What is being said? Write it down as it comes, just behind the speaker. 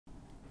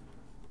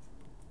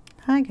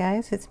Hi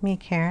guys, it's me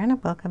Karen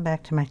and welcome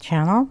back to my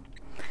channel.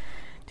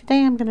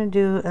 Today I'm going to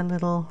do a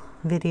little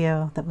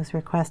video that was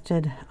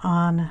requested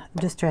on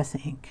distress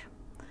ink.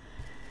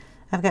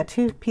 I've got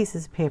two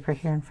pieces of paper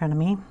here in front of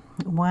me.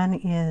 One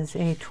is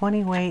a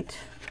 20 weight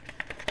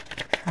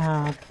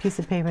piece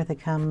of paper that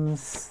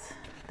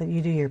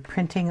you do your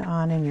printing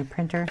on in your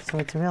printer, so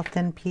it's a real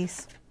thin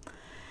piece.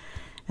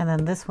 And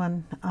then this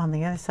one on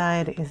the other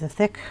side is a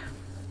thick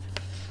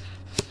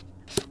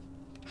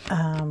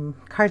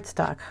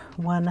cardstock,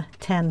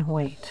 110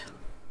 weight.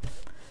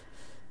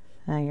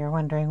 Now you're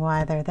wondering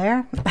why they're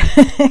there.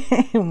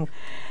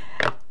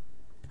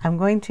 I'm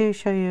going to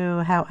show you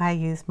how I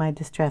use my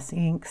distress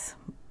inks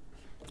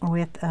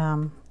with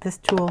this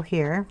tool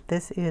here.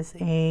 This is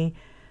a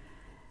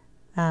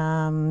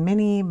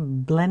mini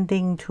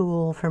blending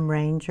tool from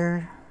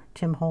Ranger,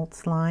 Tim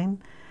Holtz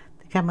line.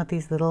 They come with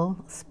these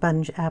little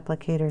sponge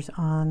applicators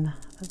on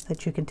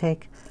that you can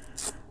take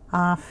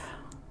off,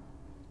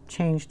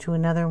 change to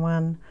another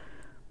one,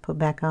 put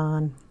back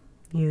on,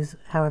 use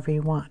however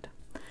you want.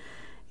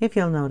 If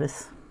you'll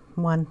notice,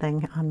 one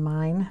thing on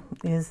mine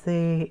is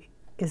a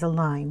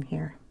line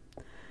here,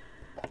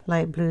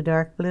 light blue,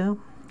 dark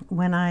blue.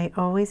 When I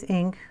always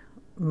ink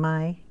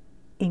my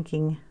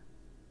inking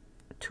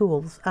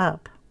tools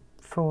up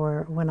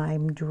for when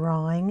I'm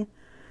drawing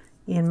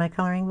in my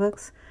coloring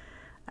books,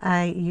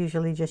 I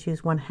usually just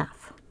use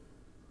 1/2.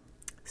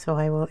 So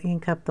I will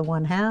ink up the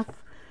 1/2,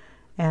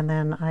 and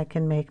then I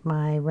can make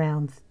my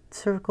round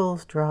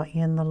circles, draw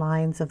in the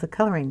lines of the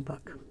coloring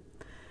book.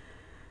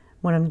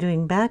 When I'm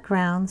doing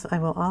backgrounds, I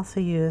will also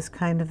use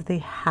kind of the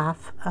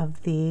half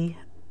of the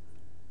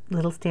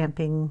little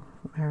stamping,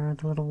 or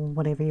the little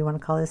whatever you want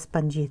to call it,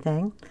 spongy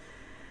thing,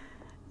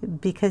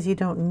 because you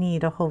don't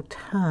need a whole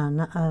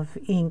ton of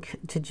ink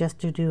to just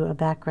to do a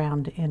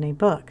background in a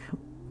book,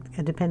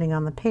 and depending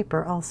on the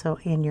paper also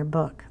in your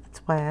book. That's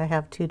why I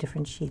have two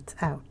different sheets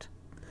out.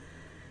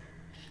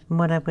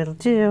 What I will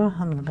do,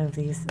 I'm going to move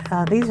these.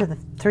 These are the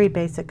three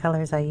basic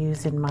colors I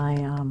use in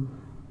my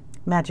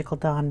Magical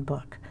Dawn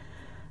book.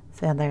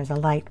 So there's a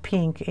light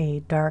pink,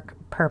 a dark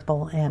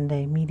purple, and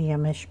a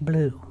medium-ish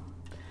blue.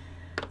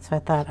 So I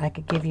thought I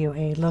could give you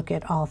a look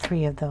at all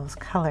three of those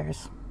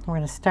colors. We're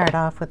going to start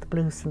off with the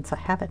blue since I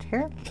have it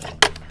here.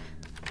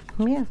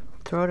 Yeah,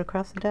 throw it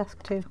across the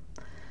desk too.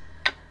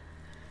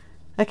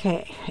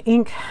 Okay,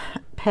 ink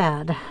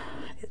pad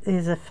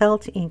is a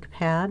felt ink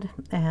pad,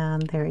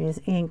 and there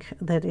is ink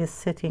that is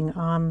sitting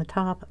on the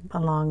top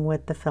along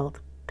with the felt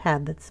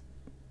pad that's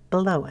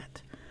below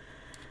it.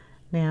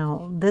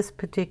 Now this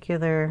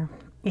particular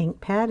ink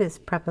pad is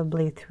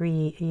probably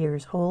 3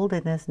 years old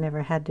and has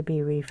never had to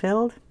be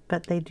refilled,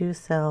 but they do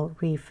sell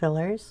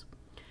refillers.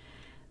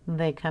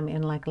 They come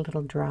in like a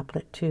little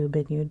droplet tube,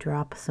 and you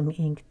drop some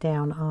ink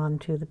down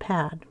onto the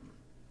pad.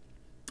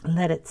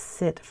 Let it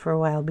sit for a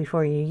while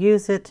before you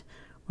use it,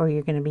 or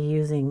you're going to be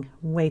using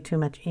way too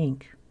much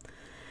ink.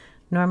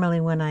 Normally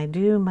when I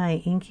do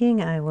my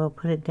inking, I will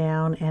put it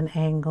down and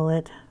angle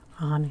it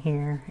on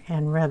here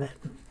and rub it,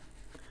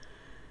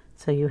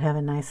 so you have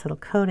a nice little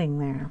coating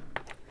there.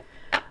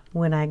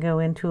 When I go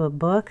into a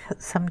book,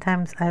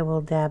 sometimes I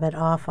will dab it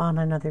off on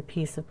another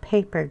piece of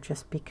paper,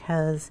 just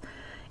because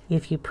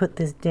if you put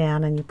this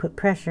down and you put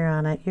pressure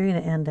on it, you're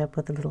going to end up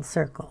with a little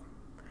circle.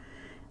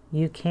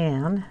 You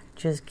can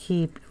just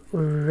keep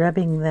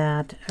rubbing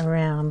that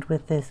around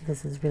with this.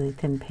 This is really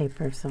thin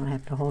paper, so I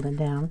have to hold it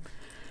down.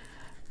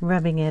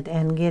 Rubbing it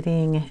and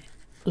getting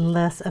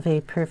less of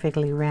a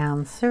perfectly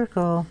round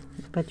circle,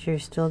 but you're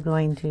still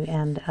going to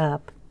end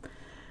up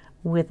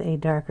with a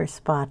darker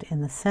spot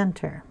in the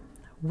center,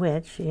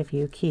 which if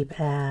you keep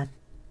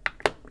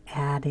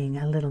adding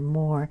a little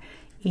more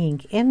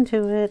ink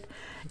into it,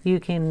 you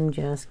can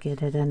just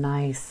get it a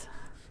nice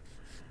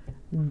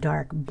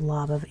dark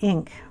blob of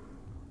ink,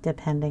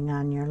 depending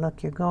on your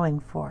look you're going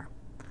for.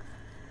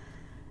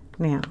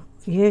 Now,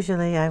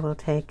 usually I will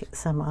take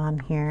some on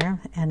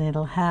here, and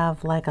it'll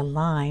have like a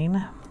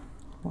line.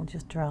 We'll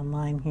just draw a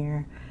line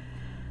here.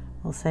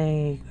 We'll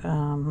say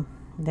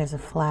there's a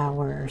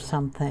flower or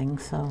something,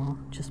 so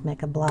just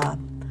make a blob.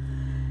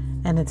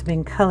 And it's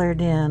been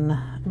colored in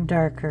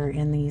darker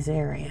in these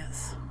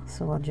areas,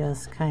 so we'll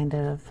just kind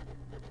of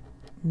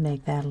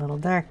make that a little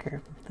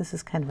darker. This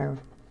is kind of a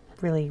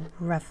really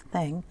rough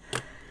thing,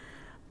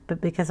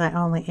 but because I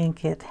only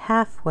ink it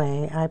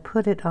halfway, I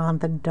put it on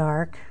the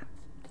dark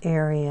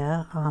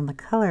area on the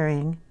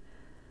coloring,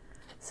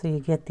 so you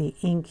get the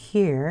ink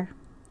here.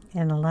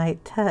 In a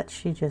light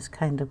touch, you just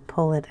kind of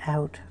pull it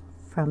out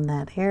from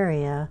that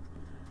area,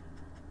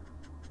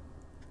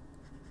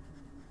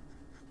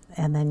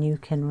 and then you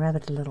can rub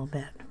it a little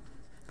bit.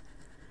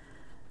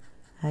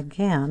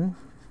 Again,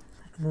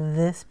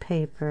 this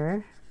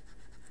paper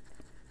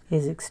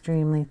is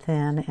extremely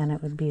thin, and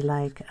it would be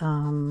like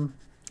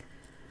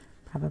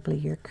probably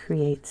your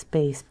Create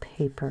Space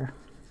paper.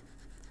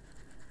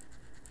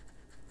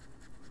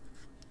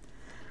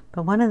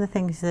 But one of the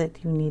things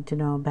that you need to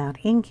know about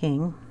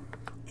inking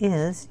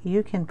is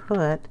you can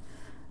put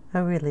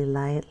a really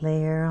light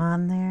layer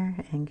on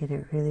there and get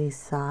it really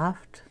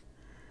soft,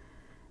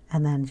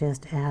 and then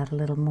just add a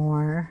little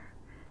more,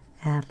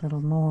 add a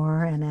little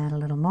more, and add a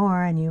little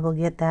more, and you will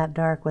get that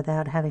dark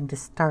without having to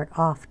start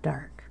off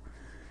dark.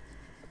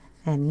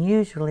 And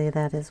usually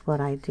that is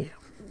what I do,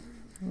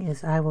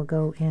 is I will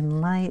go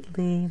in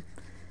lightly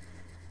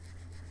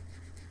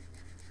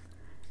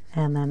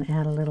and then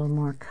add a little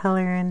more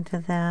color into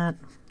that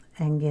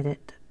and get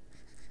it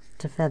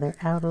to feather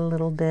out a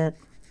little bit.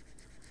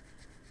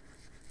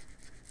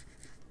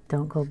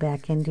 Don't go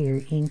back into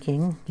your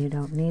inking. You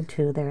don't need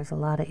to. There's a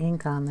lot of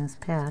ink on this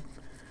pad.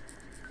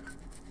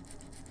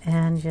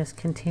 And just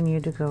continue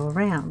to go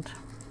around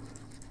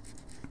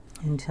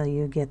until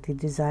you get the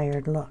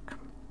desired look.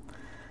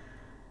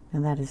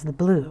 And that is the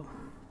blue.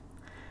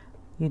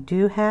 You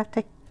do have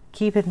to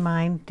keep in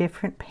mind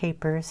different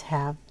papers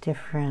have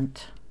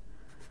different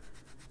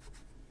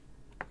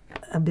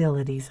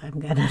abilities, I'm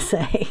gonna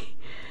say.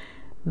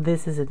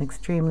 This is an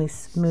extremely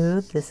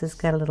smooth. This has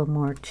got a little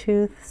more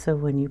tooth, so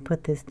when you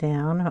put this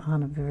down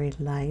on a very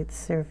light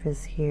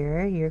surface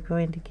here, you're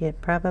going to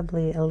get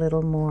probably a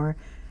little more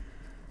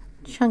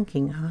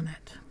chunking on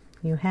it.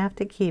 You have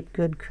to keep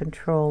good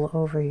control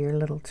over your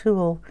little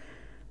tool.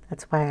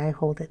 That's why I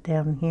hold it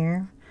down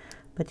here.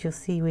 But you'll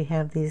see we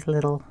have these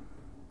little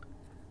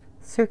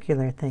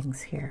circular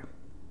things here.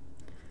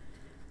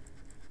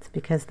 It's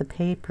because the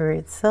paper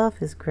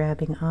itself is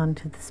grabbing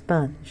onto the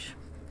sponge.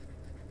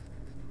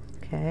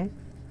 Okay?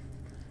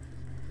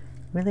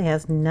 Really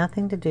has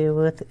nothing to do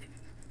with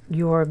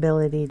your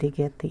ability to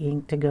get the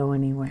ink to go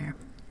anywhere.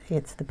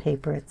 It's the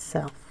paper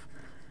itself.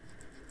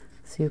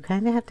 So you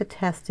kind of have to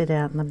test it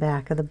out in the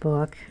back of the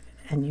book,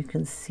 and you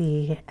can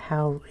see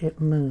how it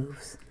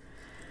moves.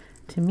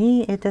 To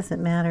me, it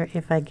doesn't matter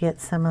if I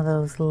get some of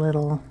those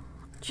little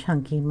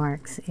chunky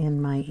marks in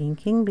my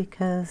inking,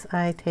 because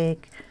I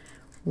take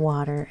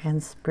water and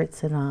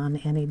spritz it on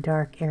any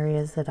dark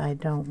areas that I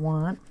don't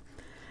want,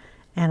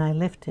 and I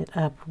lift it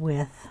up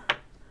with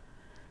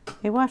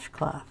a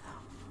washcloth.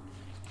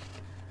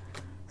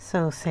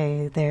 So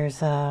say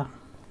there's a,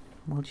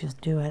 we'll just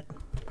do it,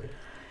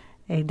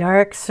 a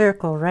dark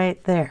circle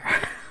right there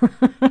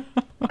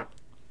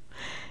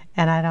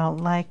and I don't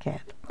like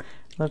it.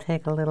 We'll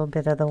take a little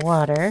bit of the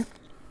water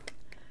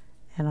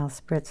and I'll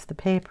spritz the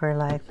paper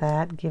like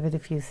that, give it a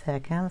few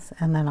seconds,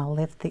 and then I'll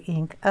lift the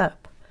ink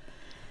up.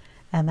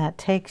 And that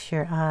takes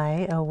your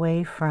eye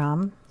away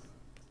from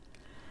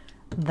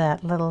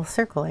that little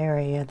circle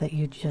area that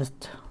you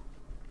just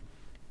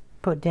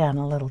put down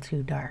a little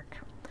too dark.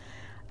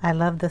 I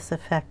love this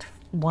effect,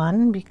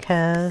 one,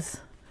 because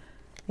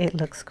it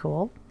looks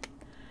cool,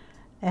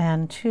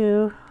 and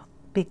two,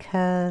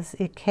 because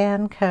it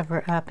can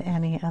cover up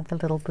any of the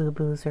little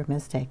boo-boos or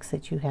mistakes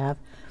that you have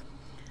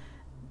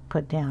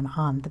put down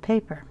on the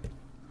paper.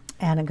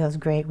 And it goes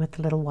great with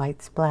the little white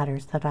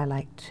splatters that I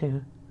like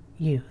to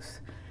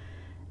use.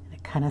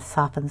 It kind of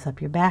softens up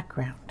your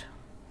background.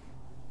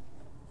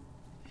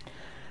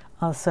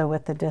 Also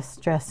with the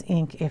distress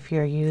ink, if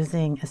you're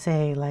using,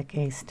 say, like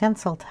a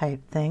stencil type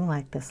thing,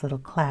 like this little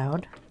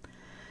cloud,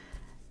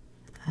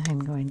 I'm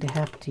going to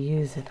have to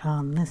use it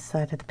on this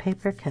side of the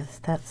paper because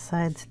that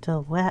side's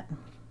still wet.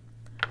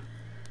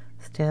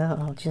 Still,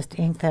 I'll just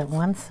ink that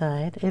one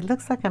side. It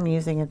looks like I'm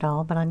using it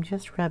all, but I'm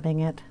just rubbing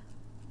it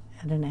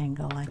at an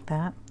angle like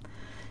that.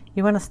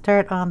 You want to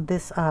start on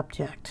this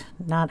object,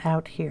 not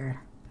out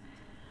here.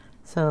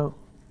 So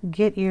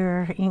get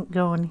your ink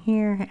going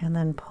here and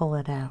then pull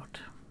it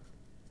out.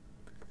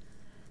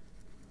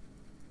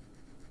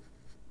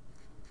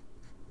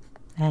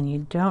 And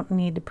you don't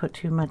need to put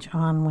too much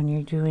on when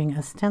you're doing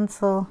a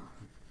stencil,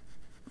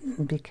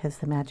 because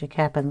the magic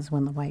happens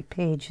when the white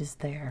page is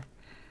there.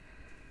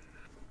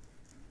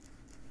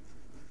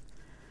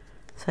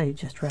 So you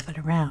just rub it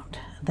around.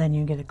 Then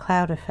you get a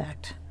cloud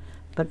effect.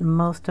 But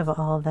most of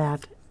all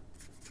that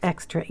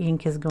extra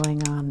ink is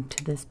going on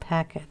to this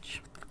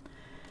package.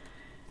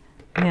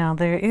 Now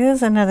there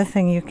is another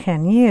thing you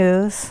can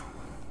use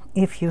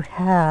if you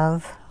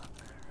have,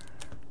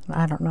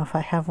 I don't know if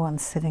I have one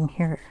sitting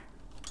here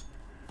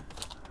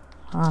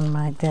on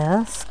my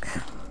desk.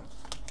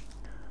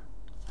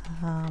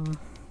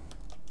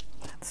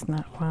 That's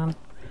not one.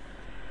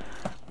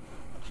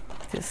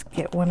 Just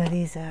get one of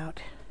these out.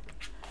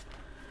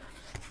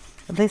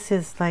 This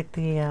is like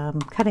the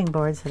cutting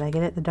boards that I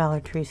get at the Dollar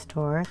Tree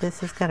store.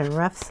 This has got a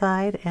rough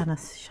side and a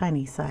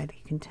shiny side.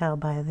 You can tell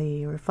by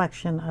the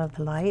reflection of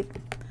the light.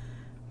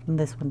 And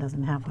this one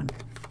doesn't have one.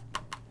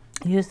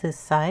 Use this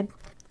side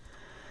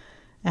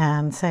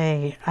and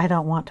say, I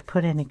don't want to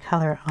put any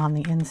color on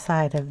the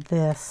inside of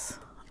this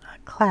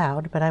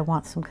cloud, but I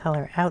want some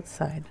color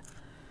outside.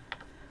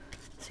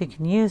 So you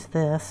can use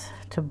this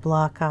to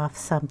block off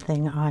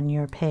something on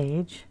your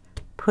page,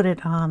 put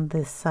it on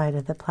this side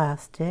of the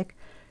plastic,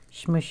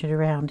 smush it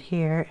around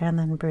here, and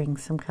then bring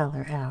some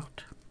color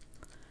out.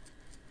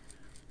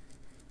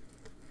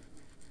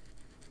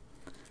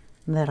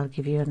 And that'll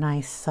give you a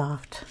nice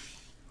soft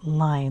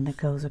line that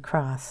goes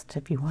across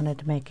if you wanted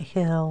to make a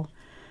hill.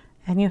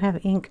 And you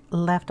have ink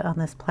left on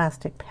this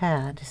plastic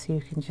pad, so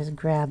you can just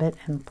grab it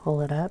and pull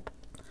it up.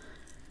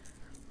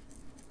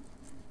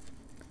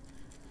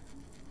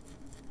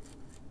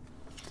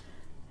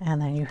 And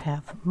then you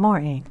have more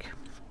ink.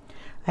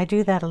 I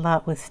do that a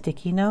lot with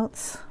sticky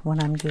notes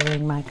when I'm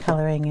doing my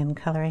coloring in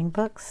coloring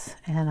books,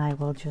 and I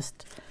will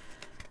just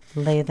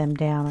lay them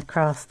down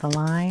across the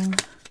line,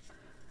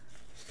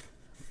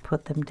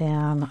 put them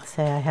down.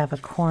 Say I have a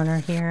corner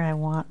here, I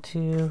want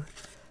to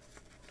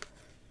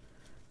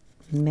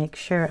make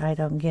sure I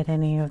don't get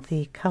any of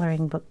the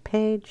coloring book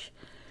page,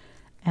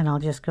 and I'll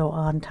just go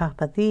on top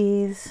of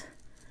these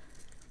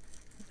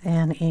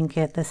and ink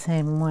it the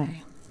same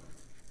way.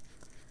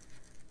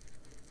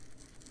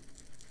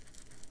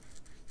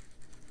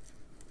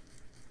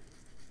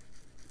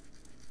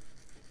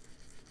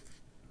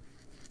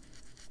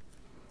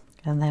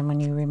 And then when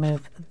you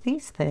remove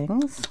these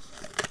things,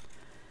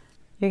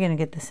 you're going to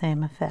get the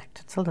same effect.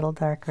 It's a little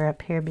darker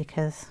up here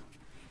because,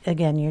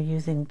 again, you're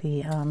using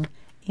the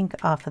ink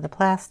off of the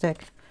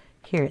plastic.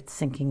 Here it's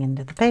sinking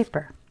into the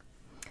paper.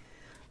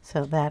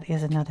 So that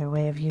is another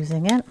way of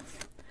using it.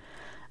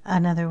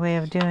 Another way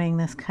of doing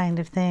this kind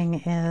of thing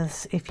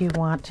is if you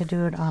want to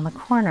do it on the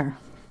corner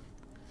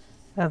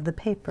of the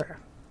paper.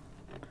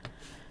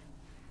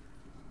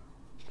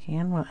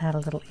 Again, we'll add a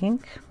little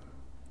ink.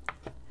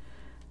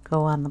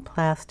 Go on the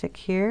plastic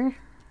here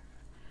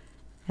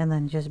and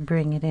then just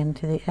bring it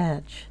into the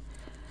edge.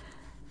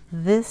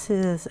 This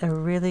is a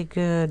really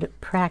good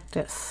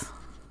practice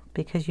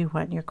because you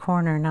want your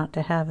corner not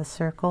to have a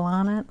circle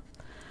on it.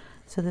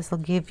 So this will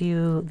give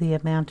you the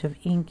amount of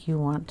ink you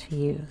want to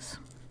use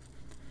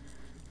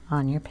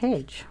on your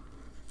page.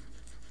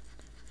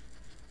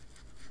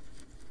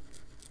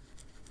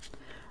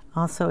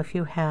 Also, if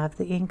you have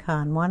the ink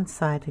on one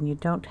side and you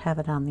don't have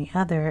it on the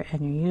other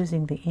and you're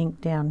using the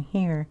ink down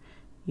here,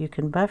 you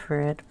can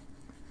buffer it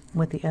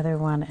with the other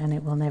one and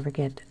it will never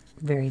get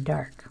very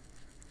dark.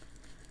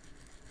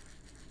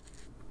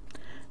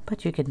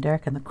 But you can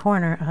darken the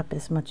corner up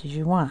as much as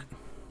you want.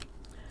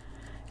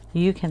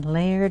 You can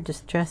layer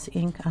distress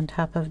ink on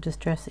top of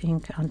distress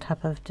ink on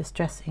top of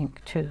distress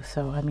ink too.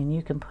 So, I mean,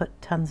 you can put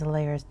tons of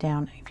layers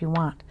down if you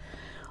want.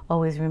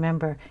 Always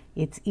remember,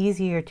 it's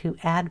easier to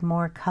add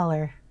more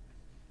color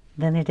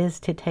than it is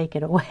to take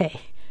it away.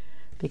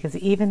 Because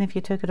even if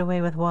you took it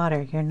away with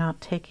water, you're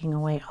not taking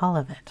away all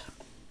of it.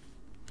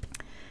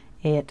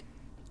 It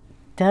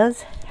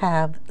does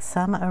have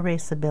some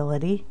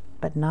erasability,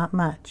 but not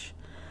much.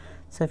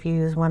 So if you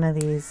use one of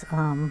these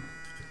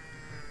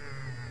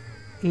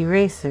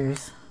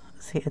erasers,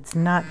 see, it's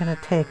not going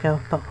to take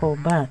up a whole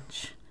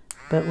bunch,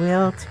 but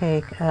will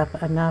take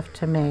up enough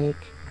to make,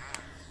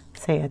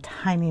 say, a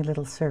tiny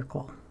little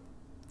circle.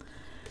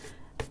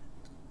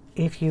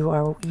 If you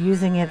are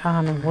using it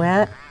on a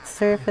wet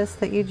surface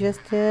that you just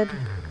did,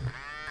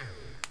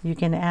 you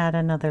can add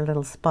another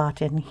little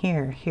spot in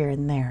here, here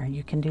and there.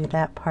 You can do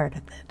that part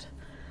of it.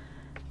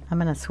 I'm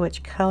going to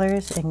switch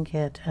colors and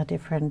get a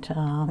different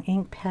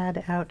ink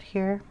pad out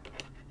here.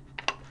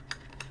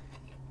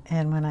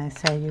 And when I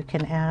say you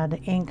can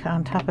add ink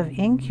on top of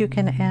ink, you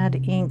can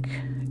add ink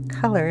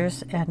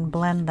colors and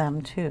blend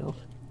them too.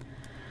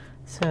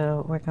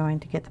 So we're going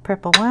to get the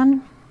purple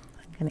one.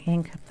 I'm going to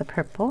ink up the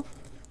purple.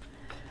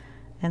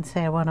 And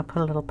say I want to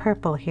put a little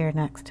purple here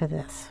next to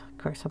this. Of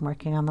course, I'm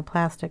working on the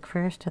plastic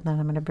first, and then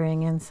I'm going to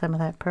bring in some of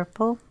that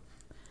purple.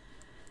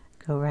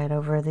 Go right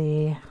over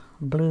the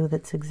blue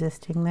that's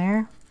existing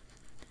there.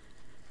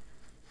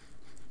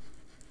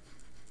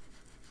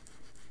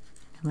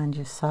 And then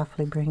just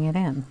softly bring it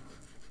in.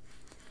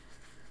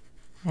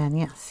 And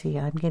yeah, see,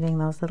 I'm getting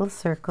those little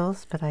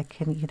circles, but I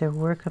can either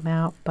work them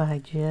out by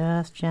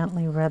just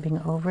gently rubbing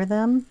over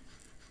them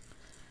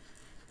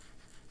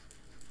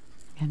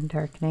and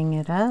darkening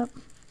it up.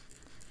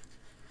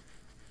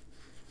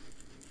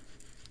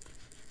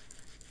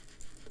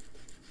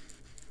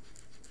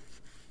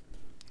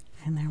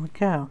 And there we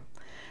go.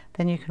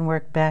 Then you can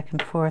work back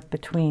and forth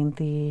between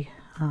the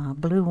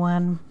blue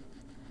one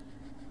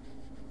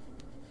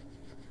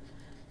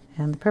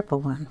and the purple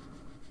one.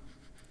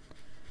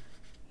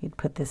 You'd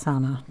put this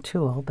on a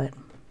tool, but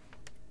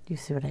you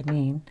see what I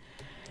mean.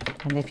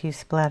 And if you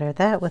splatter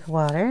that with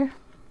water,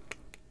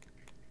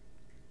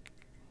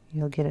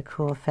 you'll get a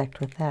cool effect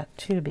with that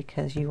too,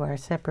 because you are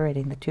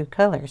separating the two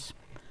colors.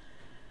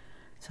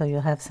 So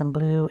you'll have some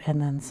blue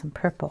and then some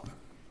purple.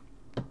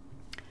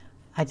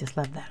 I just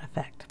love that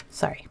effect.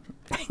 Sorry.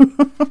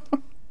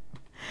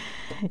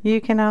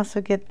 You can also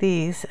get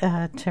these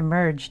to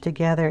merge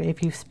together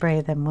if you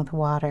spray them with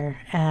water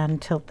and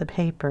tilt the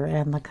paper,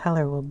 and the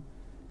color will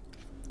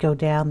go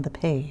down the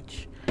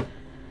page.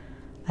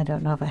 I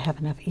don't know if I have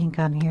enough ink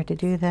on here to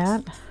do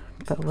that,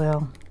 but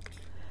we'll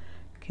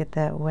get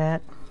that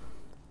wet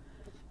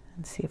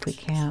and see if we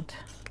can't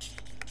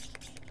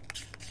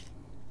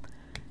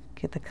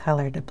get the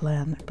color to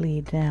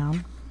bleed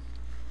down.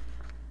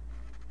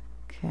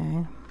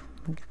 Okay,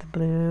 look at the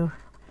blue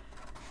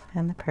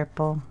and the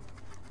purple,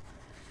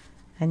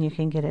 and you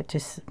can get it to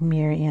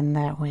smear in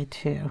that way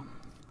too.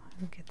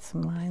 I'll get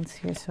some lines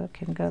here so it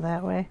can go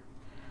that way.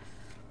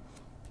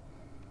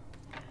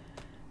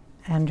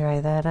 And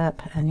dry that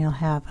up, and you'll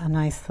have a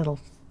nice little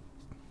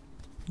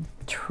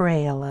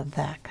trail of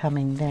that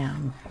coming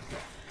down.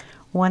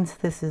 Once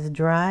this is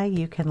dry,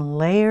 you can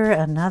layer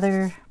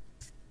another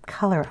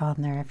color on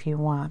there if you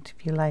want.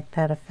 If you like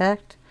that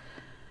effect,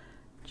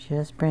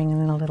 just bring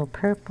in a little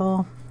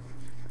purple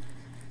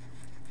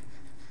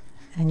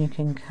and you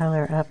can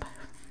color up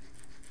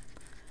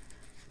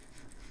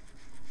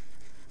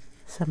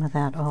some of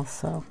that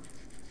also.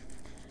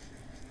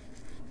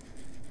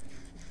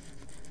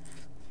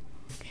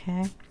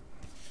 Okay,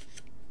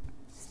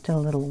 still a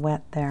little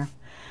wet there.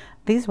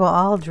 These will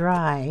all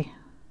dry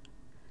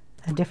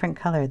a different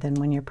color than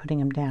when you're putting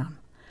them down.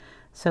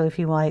 So if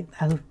you like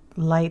a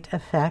light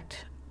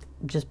effect,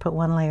 just put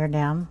one layer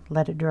down,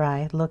 let it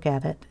dry, look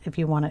at it. If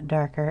you want it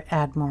darker,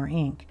 add more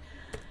ink.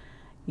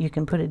 You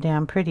can put it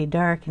down pretty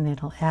dark and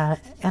it'll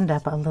end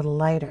up a little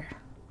lighter.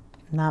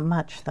 Not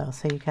much though,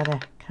 so you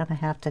gotta kind of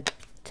have to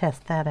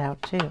test that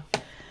out too.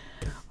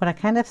 What I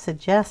kind of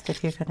suggest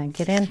if you're going to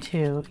get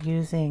into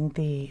using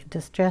the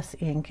distress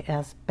ink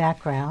as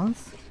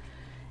backgrounds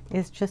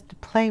is just to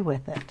play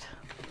with it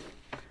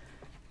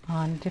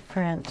on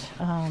different,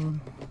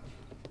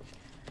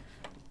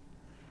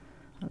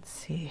 let's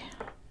see,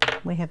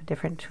 we have a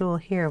different tool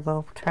here.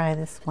 We'll try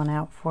this one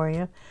out for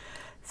you.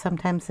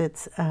 Sometimes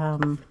it's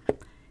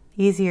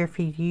easier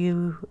for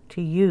you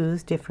to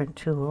use different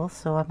tools,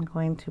 so I'm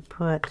going to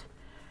put,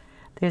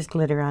 there's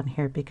glitter on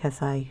here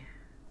because I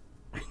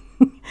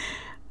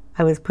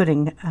was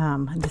putting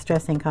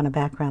distress ink on a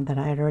background that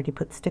I had already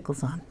put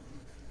stickles on.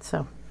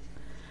 So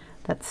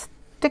that's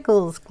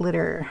stickles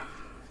glitter.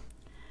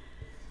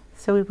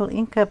 So we will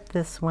ink up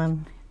this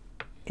one.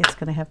 It's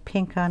going to have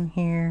pink on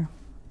here,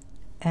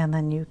 and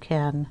then you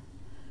can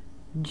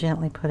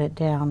gently put it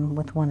down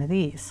with one of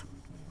these.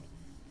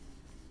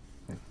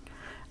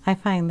 I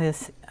find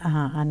this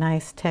a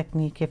nice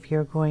technique if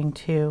you're going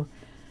to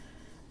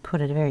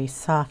put a very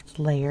soft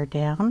layer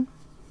down,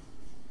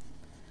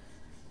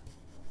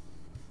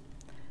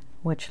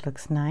 which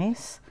looks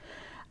nice.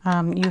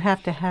 You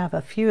have to have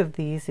a few of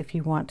these if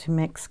you want to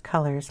mix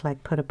colors,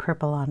 like put a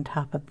purple on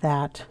top of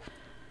that,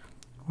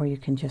 or you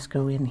can just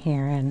go in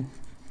here and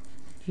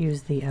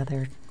use the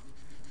other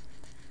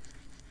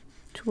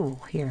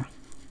tool here.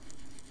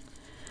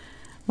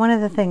 One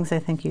of the things I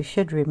think you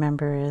should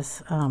remember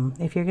is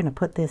if you're going to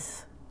put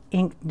this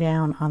ink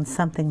down on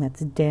something that's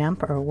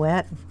damp or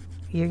wet,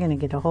 you're going to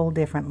get a whole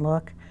different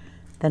look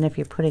than if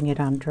you're putting it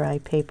on dry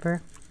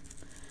paper.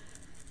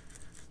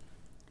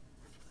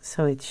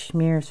 So it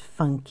smears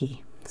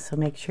funky. So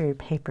make sure your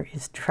paper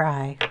is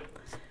dry.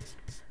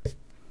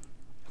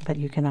 But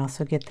you can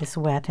also get this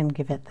wet and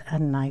give it a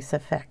nice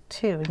effect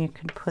too. And you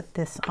can put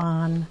this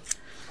on,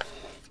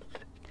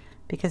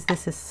 because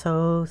this is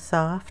so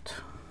soft,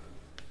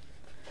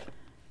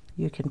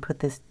 you can put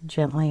this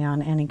gently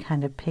on any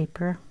kind of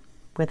paper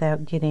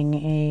without getting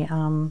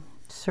a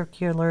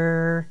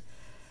circular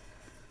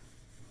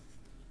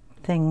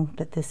thing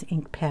that this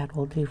ink pad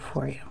will do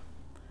for you.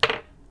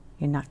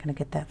 You're not going to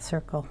get that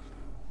circle.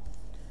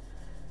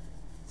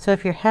 So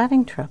if you're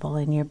having trouble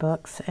in your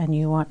books and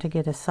you want to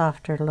get a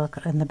softer look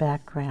in the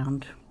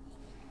background,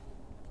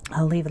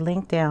 I'll leave a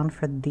link down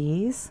for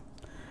these.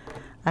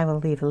 I will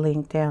leave a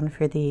link down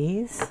for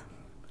these.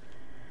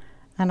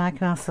 And I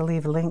can also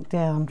leave a link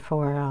down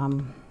for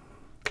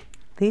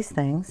these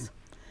things.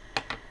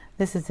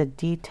 This is a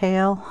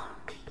detail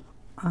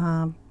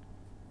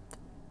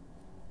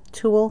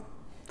tool,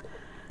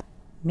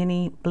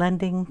 mini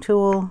blending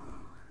tool,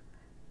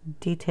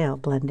 detail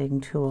blending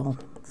tool.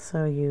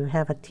 So you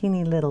have a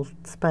teeny little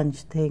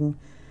sponge thing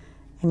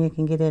and you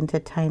can get into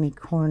tiny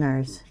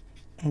corners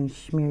and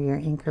smear your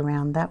ink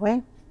around that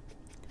way.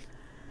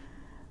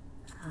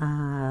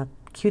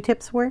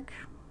 Q-tips work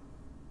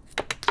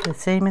the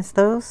same as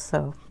those,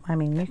 so I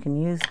mean you can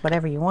use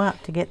whatever you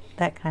want to get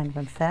that kind of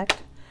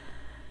effect.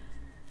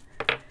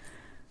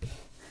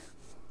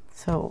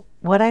 So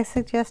what I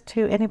suggest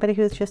to anybody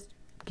who's just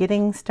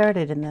getting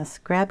started in this,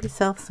 grab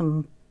yourself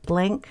some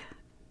blank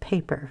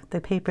paper,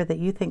 the paper that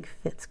you think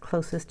fits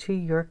closest to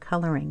your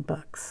coloring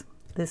books.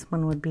 This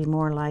one would be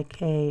more like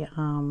a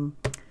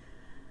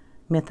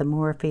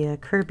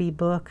Mythomorphia Kirby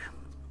book.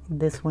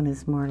 This one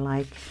is more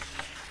like,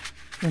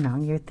 you know,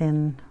 your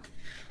thin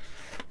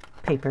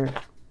paper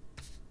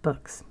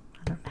books.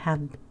 I don't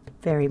have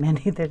very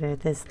many that are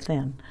this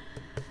thin.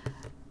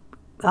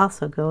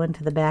 Also go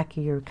into the back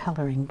of your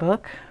coloring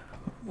book.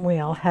 We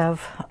all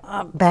have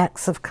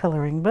backs of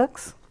coloring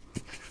books.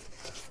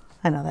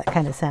 I know that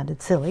kind of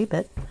sounded silly,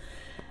 but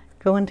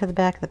go into the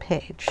back of the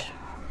page.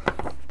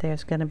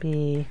 There's going to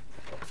be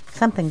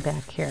something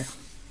back here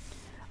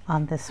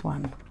on this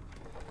one.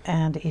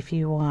 And if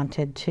you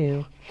wanted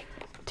to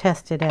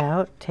test it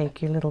out,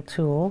 take your little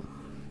tool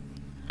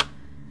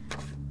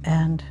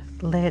and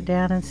lay it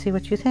down and see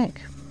what you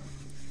think.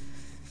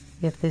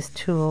 If this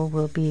tool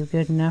will be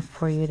good enough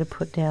for you to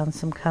put down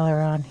some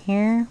color on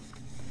here.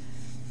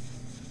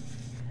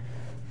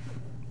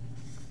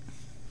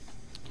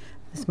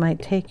 This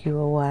might take you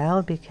a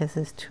while because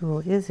this tool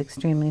is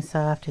extremely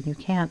soft and you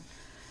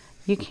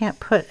can't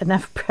put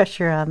enough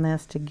pressure on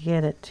this to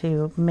get it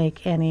to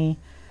make any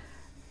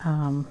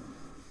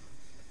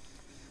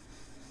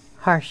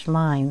harsh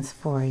lines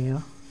for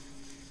you.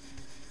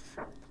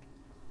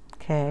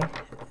 okay.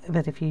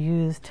 But if you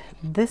used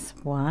this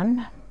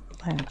one,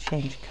 I'm going to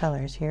change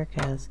colors here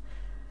because,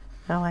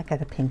 oh, I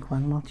got a pink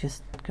one. We'll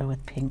just go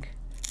with pink.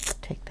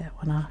 Take that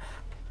one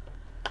off.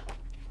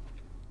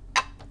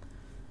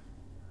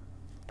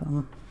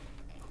 Boom.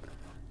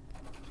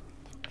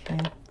 Okay.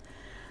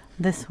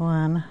 This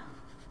one,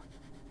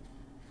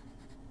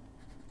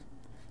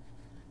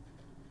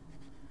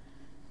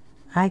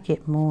 I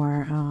get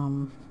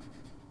more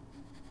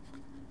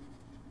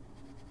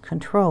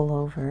control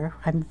over.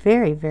 I'm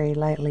very, very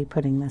lightly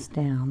putting this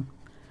down,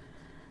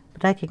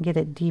 but I can get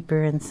it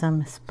deeper in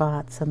some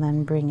spots and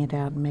then bring it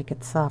out and make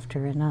it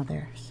softer in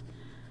others.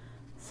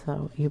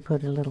 So you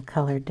put a little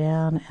color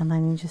down and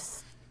then you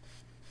just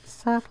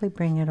softly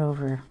bring it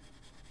over.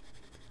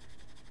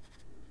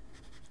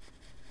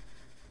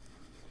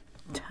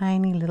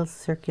 Tiny little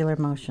circular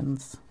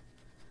motions,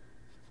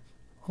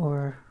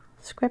 or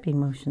scrubbing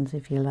motions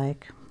if you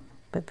like,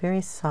 but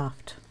very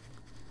soft.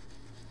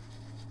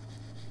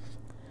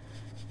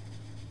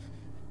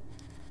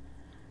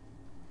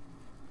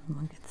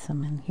 We'll get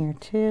some in here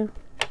too.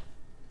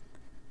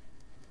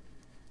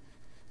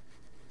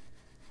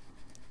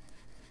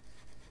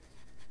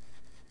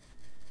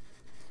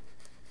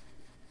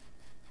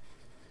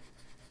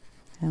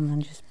 And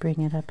then just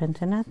bring it up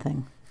into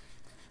nothing.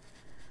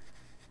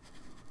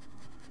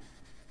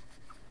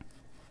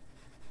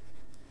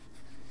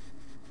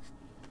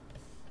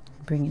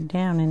 Bring it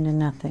down into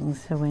nothing.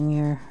 So when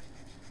you're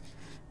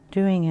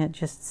doing it,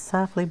 just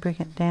softly bring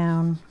it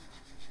down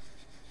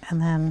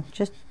and then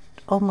just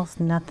almost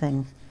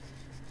nothing.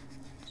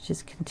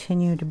 Just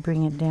continue to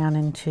bring it down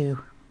into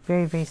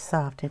very, very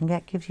soft, and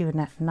that gives you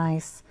that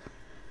nice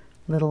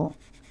little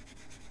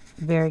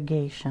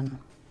variegation.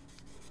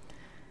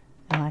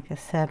 And like I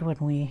said, when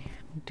we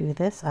do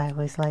this, I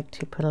always like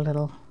to put a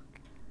little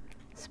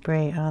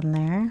spray on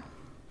there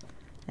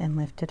and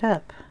lift it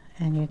up,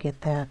 and you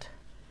get that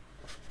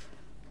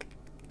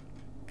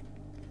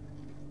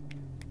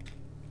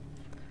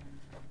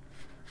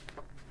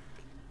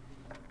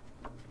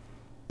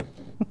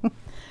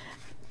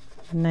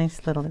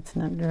nice little, it's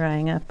not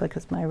drying up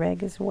because my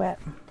rag is wet.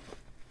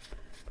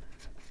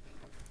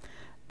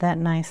 That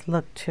nice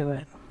look to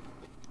it.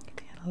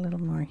 Add a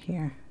little more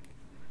here.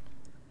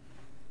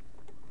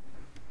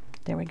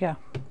 There we go.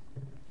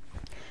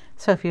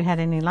 So if you had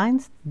any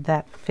lines,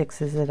 that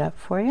fixes it up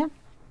for you.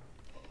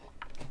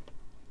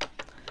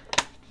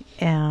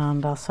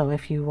 And also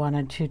if you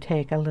wanted to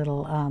take a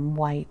little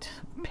white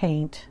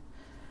paint,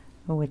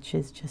 which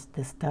is just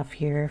this stuff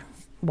here,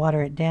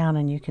 water it down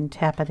and you can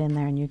tap it in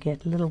there and you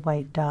get little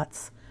white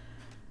dots.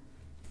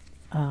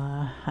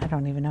 I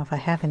don't even know if I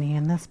have any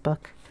in this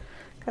book.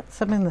 Got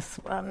some in this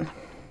one.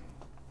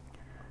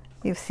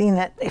 You've seen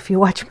it if you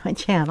watch my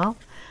channel.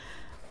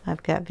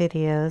 I've got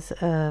videos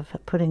of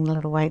putting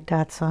little white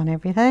dots on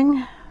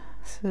everything.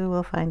 So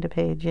we'll find a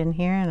page in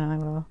here and I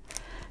will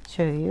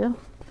show you.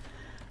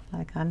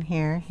 Like on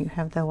here, you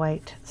have the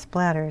white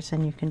splatters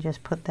and you can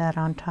just put that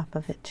on top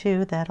of it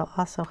too. That'll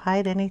also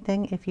hide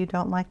anything if you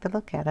don't like the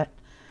look at it.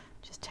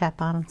 Just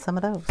tap on some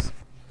of those.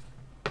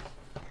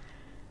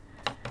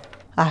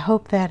 I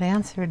hope that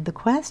answered the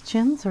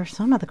questions, or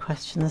some of the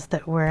questions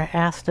that were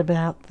asked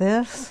about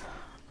this.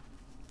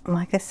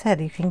 Like I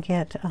said, you can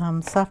get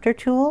softer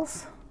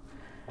tools,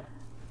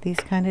 these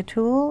kind of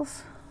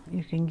tools.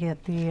 You can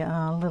get the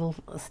little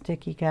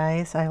sticky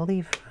guys. I'll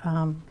leave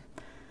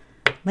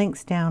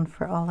links down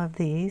for all of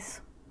these.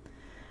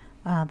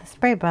 The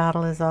spray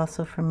bottle is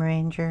also from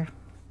Ranger,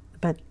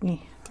 but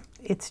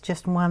it's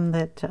just one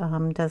that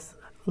does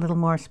a little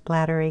more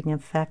splattering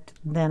effect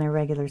than a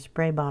regular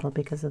spray bottle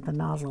because of the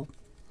nozzle.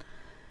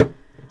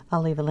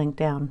 I'll leave a link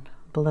down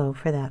below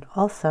for that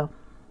also.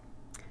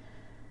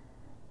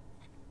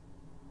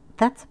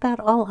 That's about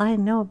all I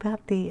know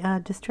about the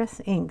Distress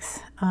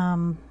inks.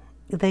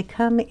 They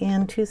come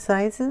in two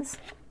sizes.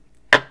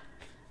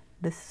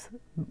 This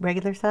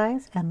regular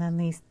size and then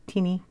these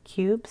teeny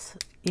cubes.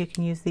 You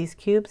can use these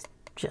cubes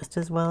just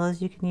as well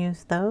as you can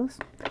use those.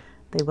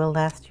 They will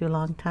last you a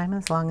long time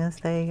as long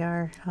as they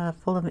are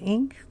full of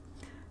ink.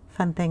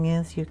 Fun thing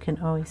is you can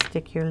always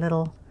stick your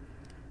little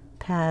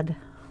pad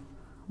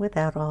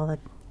without all the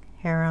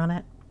hair on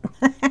it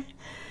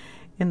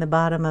in the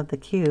bottom of the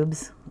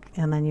cubes,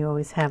 and then you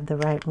always have the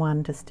right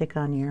one to stick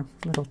on your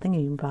little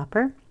thingy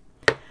bopper.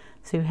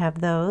 So you have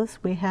those.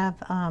 We have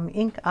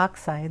ink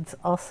oxides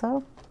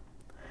also.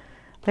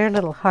 They're a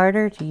little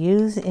harder to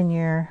use in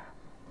your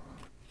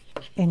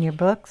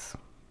books.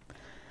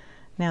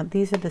 Now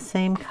these are the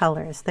same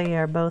colors. They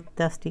are both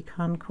Dusty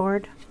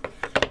Concord.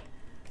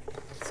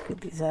 Let's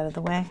get these out of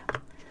the way.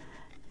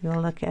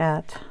 You'll look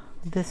at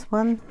this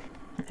one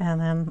and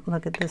then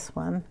look at this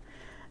one.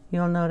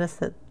 You'll notice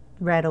that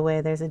right away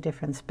there's a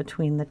difference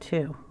between the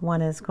two.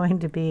 One is going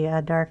to be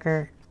a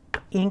darker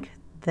ink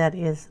that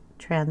is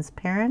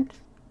transparent.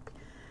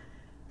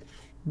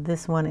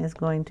 This one is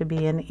going to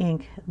be an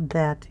ink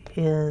that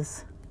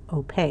is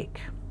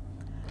opaque.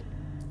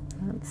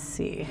 Let's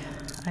see.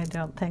 I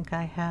don't think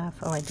I have.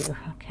 Oh, I do.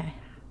 Okay.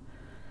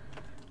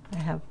 I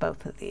have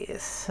both of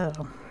these. So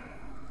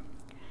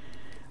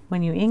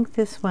When you ink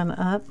this one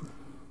up,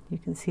 you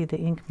can see the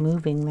ink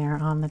moving there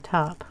on the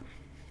top.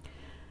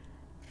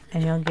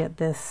 And you'll get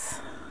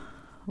this,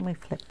 let me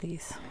flip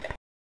these.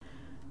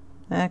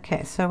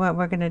 Okay, so what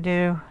we're going to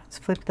do is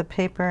flip the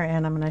paper,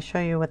 and I'm going to show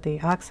you what the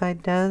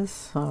Oxide does.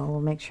 So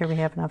we'll make sure we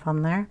have enough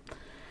on there.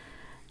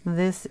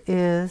 This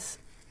is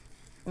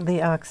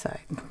the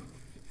Oxide.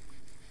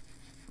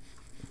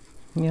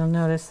 You'll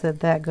notice that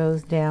that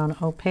goes down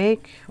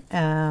opaque,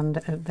 and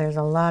there's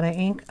a lot of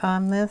ink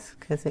on this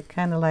because it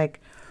kind of like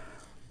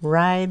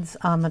rides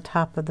on the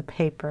top of the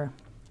paper.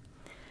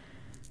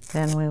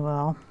 Then we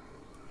will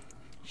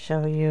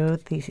show you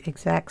the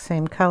exact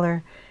same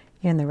color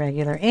in the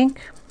regular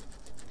ink.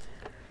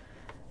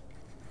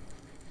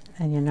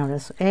 And you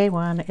notice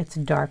A1, it's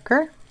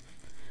darker,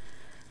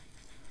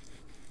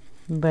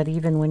 but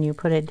even when you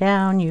put it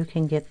down, you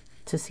can get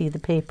to see the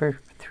paper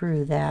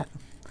through that.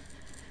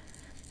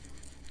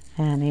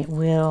 And it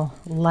will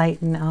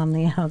lighten on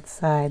the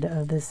outside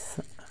of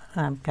this.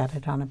 I've got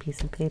it on a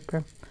piece of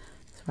paper.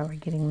 That's why we're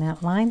getting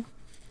that line.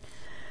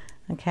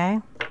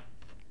 Okay.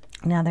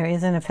 Now there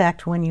is an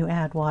effect when you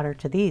add water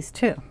to these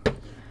too.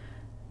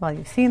 Well,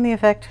 you've seen the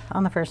effect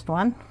on the first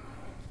one.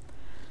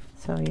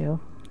 So you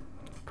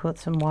put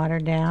some water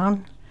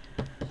down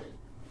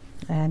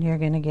and you're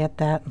going to get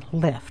that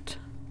lift.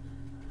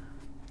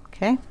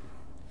 Okay.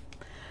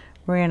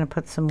 We're going to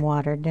put some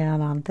water down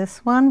on this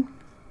one.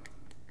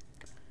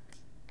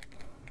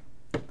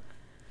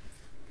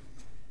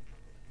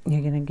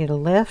 You're going to get a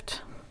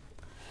lift,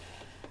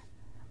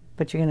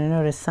 but you're going to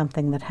notice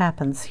something that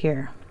happens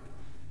here.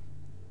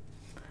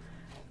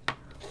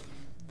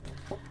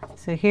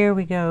 So here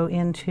we go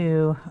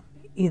into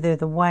either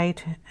the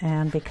white,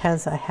 and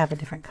because I have a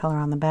different color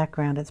on the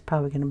background, it's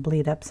probably going to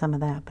bleed up some of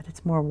that, but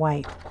it's more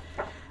white.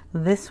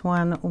 This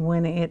one,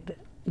 when it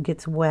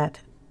gets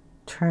wet,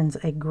 turns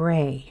a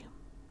gray.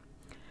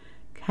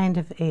 Kind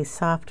of a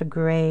soft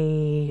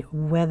gray,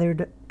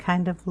 weathered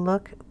kind of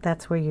look.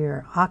 That's where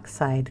your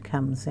Oxide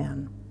comes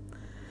in.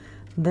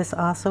 This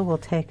also will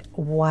take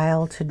a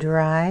while to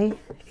dry.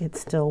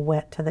 It's still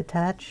wet to the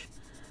touch,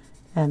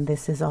 and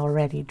this is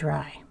already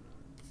dry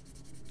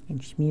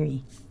and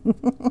smeary.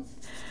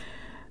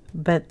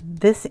 But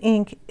this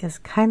ink is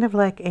kind of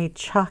like a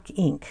chalk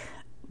ink.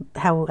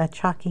 How a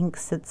chalk ink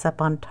sits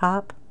up on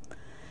top.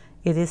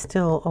 It is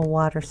still a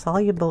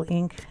water-soluble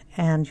ink,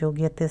 and you'll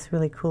get this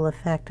really cool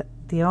effect.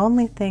 The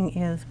only thing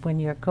is when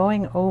you're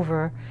going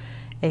over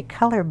a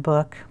color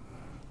book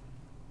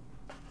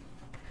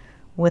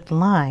with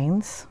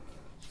lines,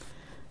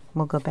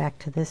 we'll go back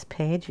to this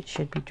page. It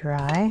should be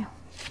dry.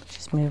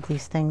 Just move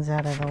these things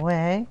out of the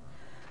way.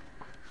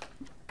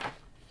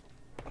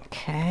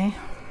 Okay.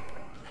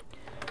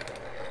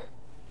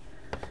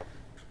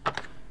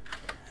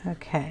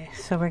 Okay,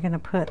 so we're going to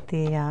put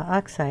the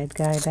Oxide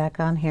guy back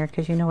on here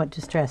because you know what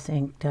distress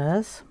ink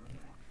does.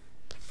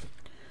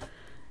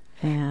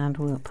 And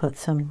we'll put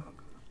some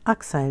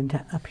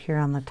Oxide up here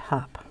on the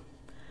top.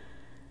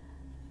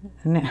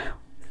 Now,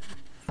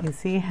 you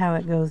see how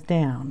it goes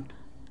down.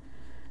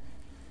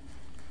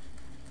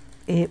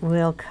 It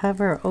will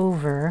cover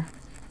over,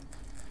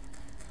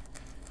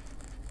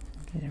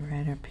 get it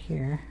right up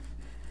here.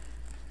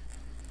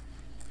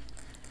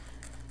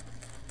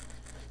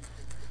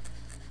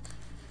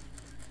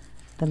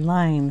 The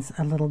lines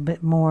a little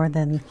bit more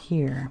than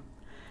here.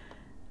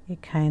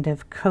 It kind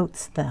of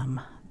coats them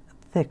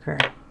thicker.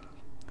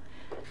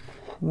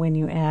 When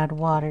you add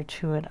water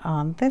to it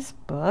on this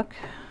book,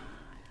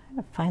 I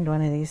gotta find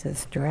one of these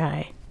that's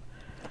dry.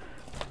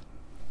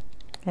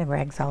 I have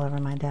rags all over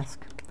my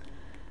desk.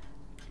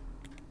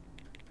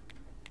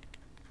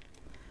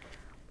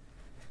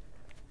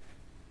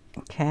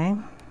 Okay,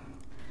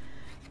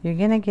 you're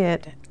gonna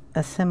get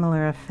a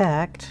similar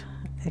effect,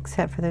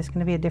 except for there's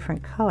gonna be a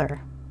different color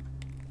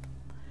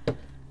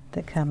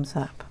that comes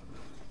up.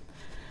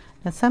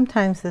 Now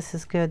sometimes this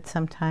is good,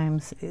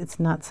 sometimes it's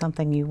not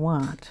something you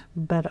want,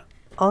 but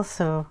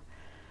also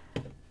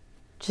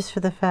just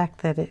for the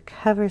fact that it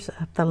covers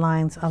up the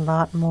lines a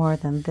lot more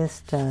than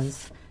this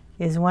does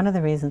is one of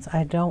the reasons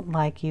I don't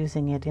like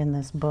using it in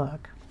this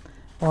book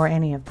or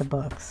any of the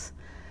books.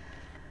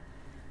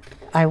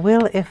 I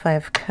will if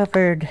I've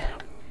covered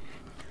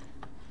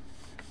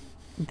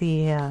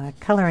the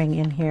coloring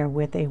in here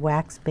with a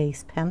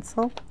wax-based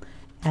pencil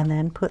and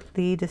then put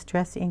the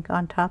distress ink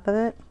on top of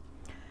it.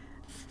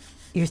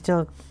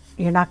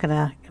 You're not going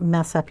to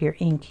mess up your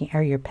ink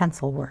or your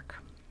pencil work.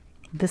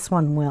 This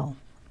one will.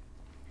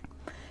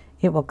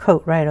 It will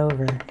coat right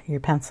over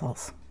your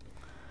pencils.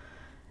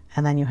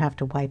 And then you have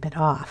to wipe it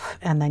off.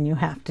 And then you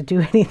have to do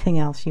anything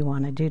else you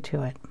want to do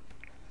to it.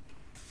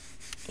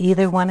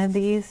 Either one of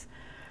these,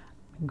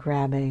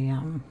 grab a,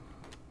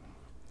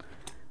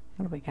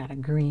 what do we got, a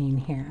green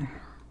here.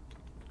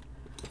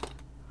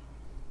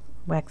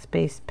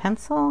 Wax-based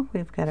pencil.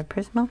 We've got a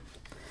Prisma.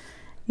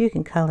 You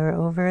can color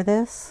over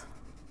this.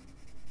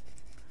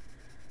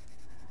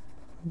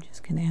 I'm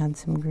just going to add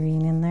some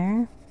green in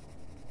there.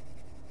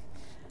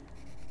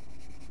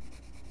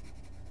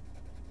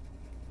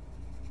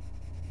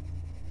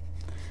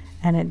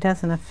 and it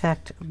doesn't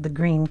affect the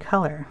green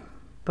color.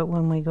 But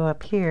when we go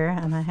up here,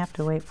 and I have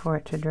to wait for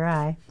it to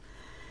dry,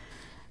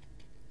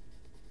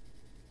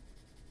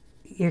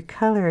 your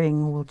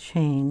coloring will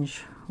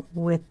change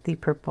with the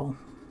purple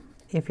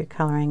if you're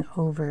coloring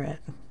over it.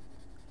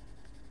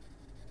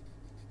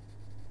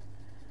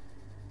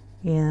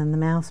 In the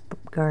mouse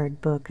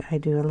guard book, I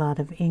do a lot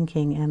of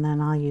inking, and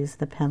then I'll use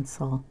the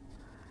pencil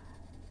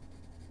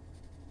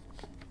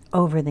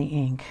over the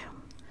ink.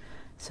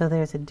 So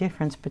there's a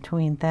difference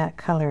between that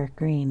color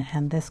green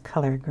and this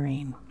color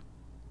green.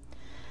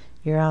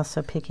 You're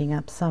also picking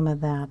up some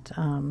of that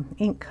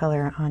ink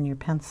color on your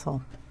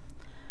pencil,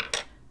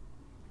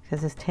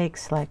 because this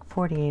takes like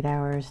 48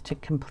 hours to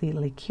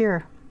completely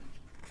cure.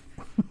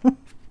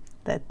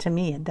 That, to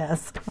me, it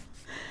does.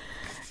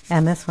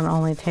 And this one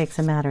only takes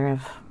a matter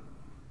of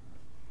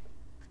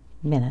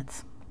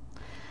minutes.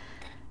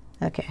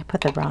 Okay, I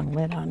put the wrong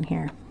lid on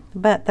here.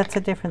 But that's a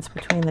difference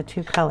between the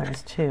two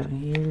colors too.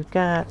 You've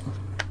got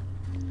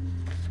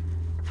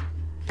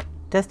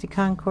Dusty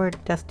Concord,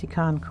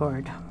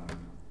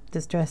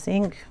 Distress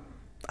Ink,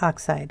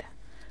 Oxide.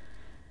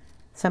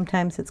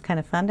 Sometimes it's kind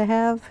of fun to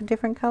have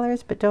different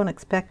colors, but don't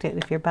expect it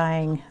if you're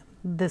buying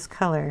this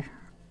color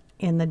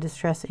in the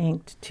Distress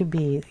Ink to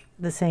be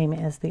the same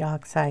as the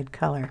Oxide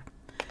color.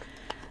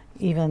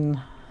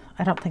 Even,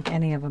 I don't think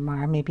any of them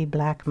are. Maybe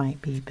black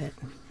might be, but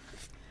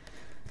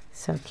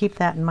so keep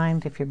that in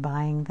mind if you're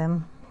buying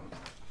them.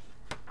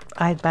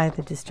 I'd buy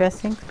the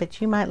Distress Ink, but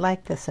you might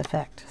like this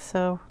effect.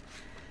 So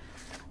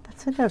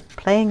that's what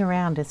playing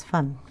around is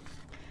fun.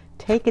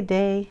 Take a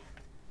day,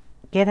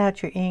 get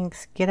out your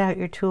inks, get out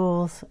your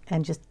tools,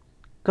 and just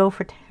go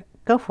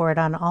for it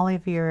on all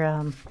of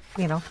your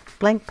you know,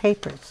 blank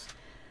papers.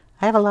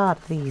 I have a lot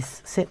of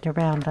these sitting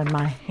around on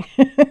my,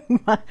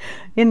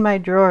 in my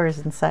drawers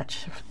and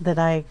such that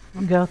I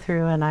go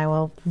through, and I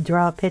will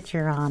draw a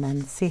picture on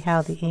and see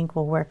how the ink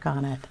will work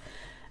on it.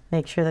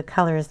 Make sure the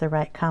color is the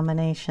right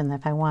combination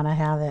if I want to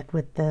have it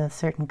with the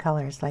certain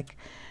colors. Like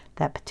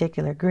that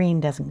particular green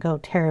doesn't go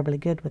terribly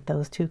good with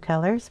those two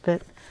colors,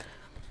 but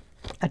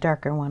a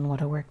darker one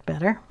would have worked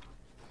better.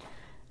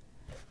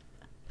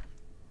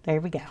 There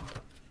we go.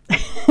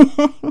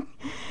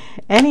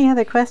 Any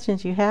other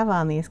questions you have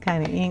on these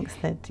kind of inks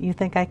that you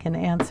think I can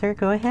answer,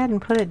 go ahead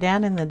and put it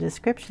down in the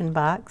description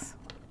box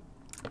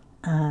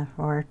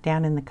or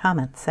down in the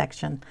comments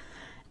section,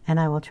 and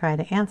I will try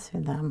to answer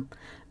them.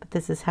 But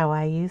this is how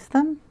I use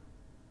them,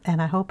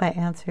 and I hope I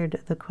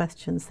answered the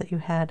questions that you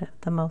had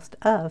the most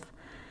of.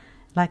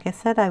 Like I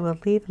said, I will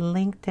leave a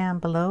link down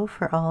below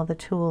for all the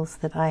tools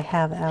that I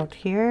have out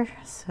here.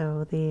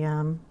 So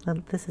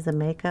this is a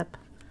makeup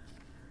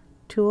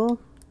tool,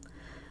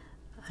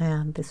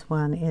 and this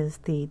one is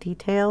the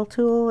detail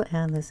tool,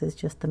 and this is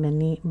just the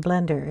mini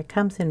blender. It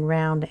comes in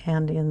round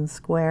and in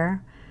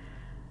square.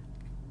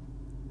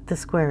 The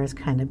square is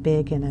kind of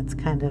big and it's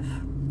kind of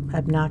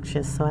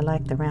obnoxious, so I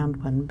like the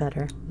round one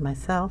better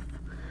myself.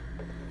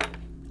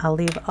 I'll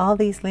leave all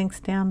these links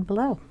down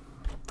below.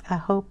 I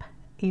hope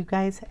you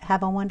guys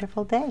have a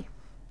wonderful day.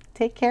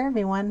 Take care,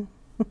 everyone.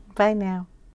 Bye now.